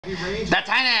The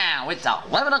time now, it's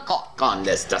 11 o'clock on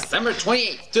this December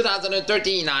 28th,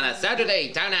 2013 on a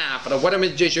Saturday. Time now for the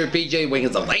Weatherman PJ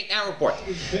Wiggins, the late night report.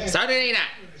 Saturday night,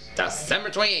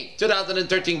 December 28th,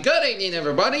 2013. Good evening,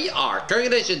 everybody. Our current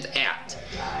conditions at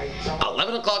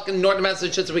 11 o'clock in northern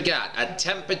Massachusetts. We got a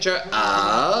temperature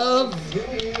of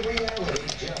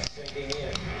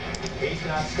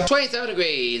 27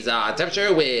 degrees,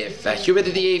 temperature with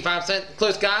humidity 85%,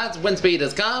 clear skies, wind speed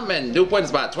is calm, and dew point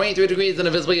is about 23 degrees and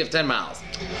a visibility of 10 miles.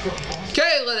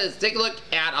 Okay, let us take a look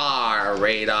at our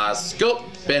radar scope,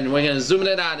 and we're going to zoom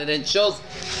it out, and it shows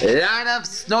a line of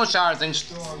snow showers in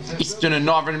eastern and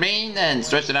northern Maine, and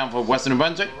stretching out for western New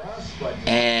Brunswick,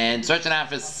 and stretching out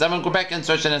for southern Quebec, and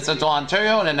stretching in central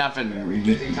Ontario, and then out for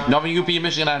northern UP,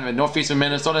 Michigan, and northeastern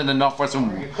Minnesota, and then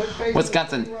northwestern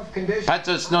Wisconsin.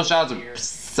 Patches of snow showers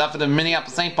south of the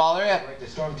Minneapolis-St. Paul area,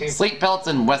 sleet pelts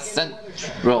in west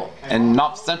central and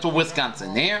north central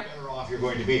Wisconsin. There.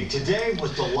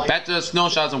 Patches of snow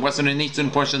showers in western and eastern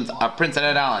portions of Prince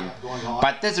Edward Island.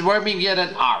 But this is where we get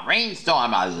a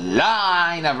rainstorm, a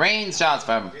line of rain showers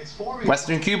from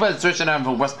western Cuba, stretching down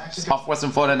from off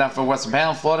western Florida, down for western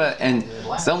Panhandle, Florida, and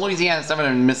southern Louisiana,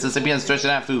 southern Mississippi, and stretching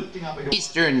down through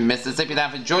eastern Mississippi,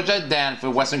 down for Georgia, down for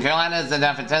western Carolinas, and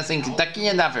down for Tennessee and Kentucky,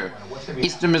 and down for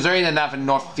eastern Missouri, and down for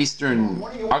northeastern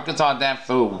Arkansas, down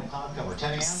for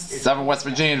southern West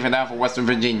Virginia, and down for western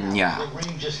Virginia.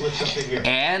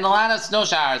 And a line of snow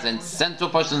showers in central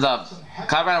portions of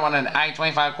Colorado on an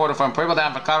I-25 corridor from Pueblo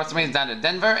down for Colorado Springs down to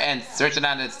Denver, and searching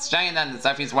down to Cheyenne down to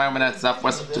southeast Wyoming and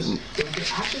southwestern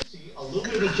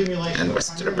and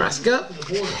western Nebraska.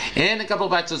 And a couple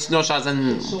of batches of snow showers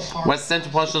in west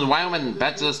central portions of Wyoming,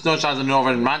 batches of snow showers in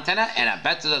northern Montana, and a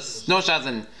batches of snow showers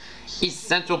in east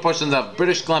central portions of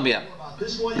British Columbia.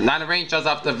 Line of rain showers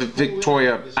off the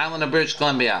Victoria Island of British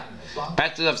Columbia.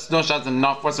 Patches of snow showers in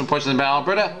northwestern portions of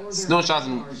Alberta, snow showers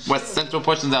in west central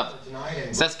portions of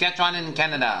Saskatchewan in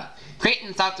Canada.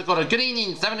 Creighton, South Dakota. Good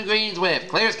evening, 7 degrees with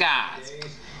clear skies.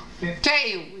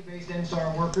 Okay. Based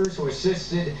NSTAR workers who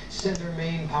assisted Center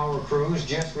Maine power crews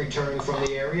just returning from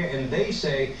the area, and they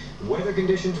say weather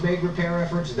conditions made repair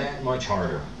efforts that much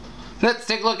harder. Let's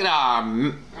take a look at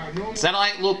our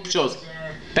satellite loop shows.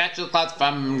 Patches of clouds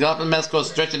from Gulf of Mexico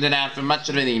stretching down for much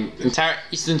of the entire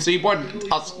eastern seaboard,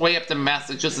 all the way up to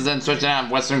Massachusetts, and stretching down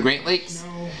western Great Lakes,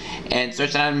 and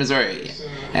stretching down Missouri.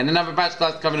 And another patch of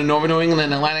clouds covering northern New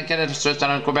England, Atlantic Canada, stretching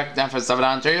down Quebec, down for southern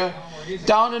Ontario,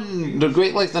 down in the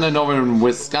Great Lakes, and in northern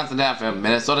Wisconsin, down for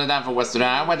Minnesota, down for western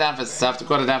Iowa, down for South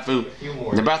Dakota, down for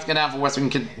Nebraska, down for western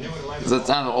down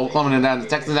to Oklahoma, and down to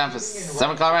Texas, down for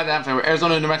southern Colorado, down for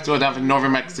Arizona, New Mexico, down for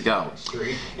northern Mexico.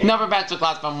 Another batch of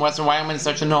clouds from western Wyoming,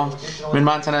 stretching north,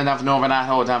 Montana, down for northern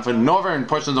Idaho, down for northern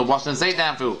portions of Washington State,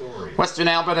 down for western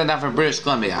Alberta, down for British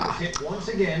Columbia.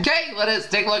 Okay, let us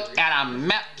take a look at a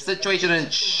map situation,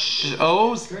 and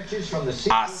shows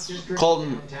a cold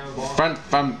front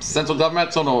from central Gulf of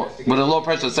Mexico with a low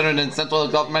pressure centered in central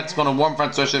Gulf of Mexico, and a warm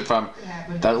front stretching from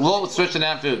the low stretching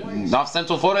down to north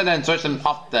central Florida, and stretching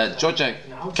off the Georgia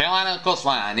Carolina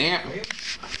coastline here.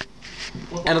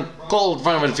 And a cold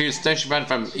front with a few station front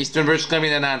from eastern British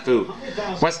Columbia down through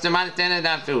western Montana,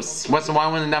 down through western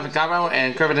Wyoming, and down for Colorado,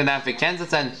 and curving down for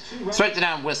Kansas, and stretching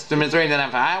down western Missouri, and down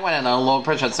for Iowa, and a low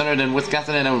pressure centered in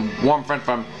Wisconsin, and a warm front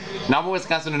from northern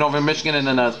Wisconsin to northern Michigan, and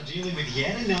then a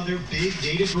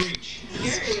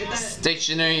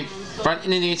stationary front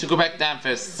in eastern Quebec, down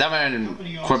for southern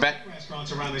Quebec,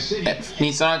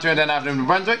 eastern Ontario, down after New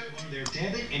Brunswick,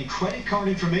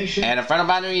 and a frontal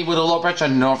boundary with a low pressure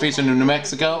northeastern New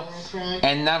Mexico,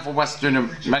 and now for western New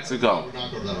Mexico.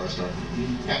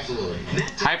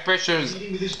 High pressures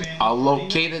are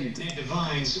located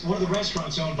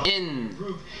in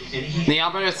the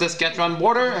Alberta Saskatchewan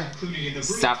border,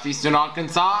 southeastern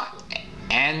Arkansas,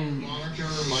 and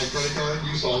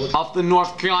off the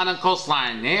North Carolina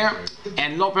coastline there,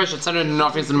 and low pressure centered in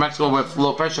northeastern New Mexico, with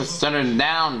low pressure centered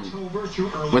down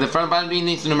with a front boundary in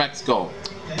eastern New Mexico.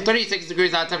 36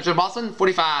 degrees out temperature in Boston,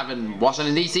 45 in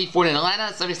Washington D.C., 40 in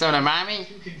Atlanta, 77 in Miami,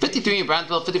 53 in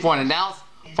Brownsville, 54 in Dallas,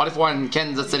 44 in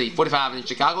Kansas City, 45 in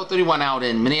Chicago, 31 out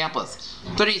in Minneapolis,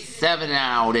 37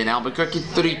 out in Albuquerque,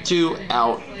 32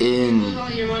 out in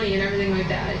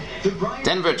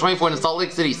Denver, 24 in Salt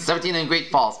Lake City, 17 in Great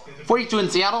Falls, 42 in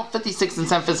Seattle, 56 in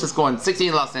San Francisco, and 60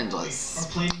 in Los Angeles.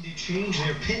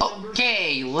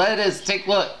 Okay, let us take a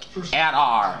look at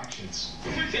our...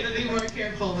 We're gonna be more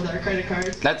careful with our credit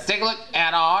cards. Let's take a look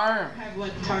at our... Have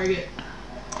what target?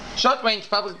 Short-range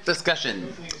public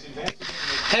discussion.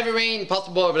 Heavy rain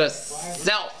possible over the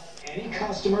south Any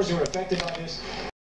customers who are affected by this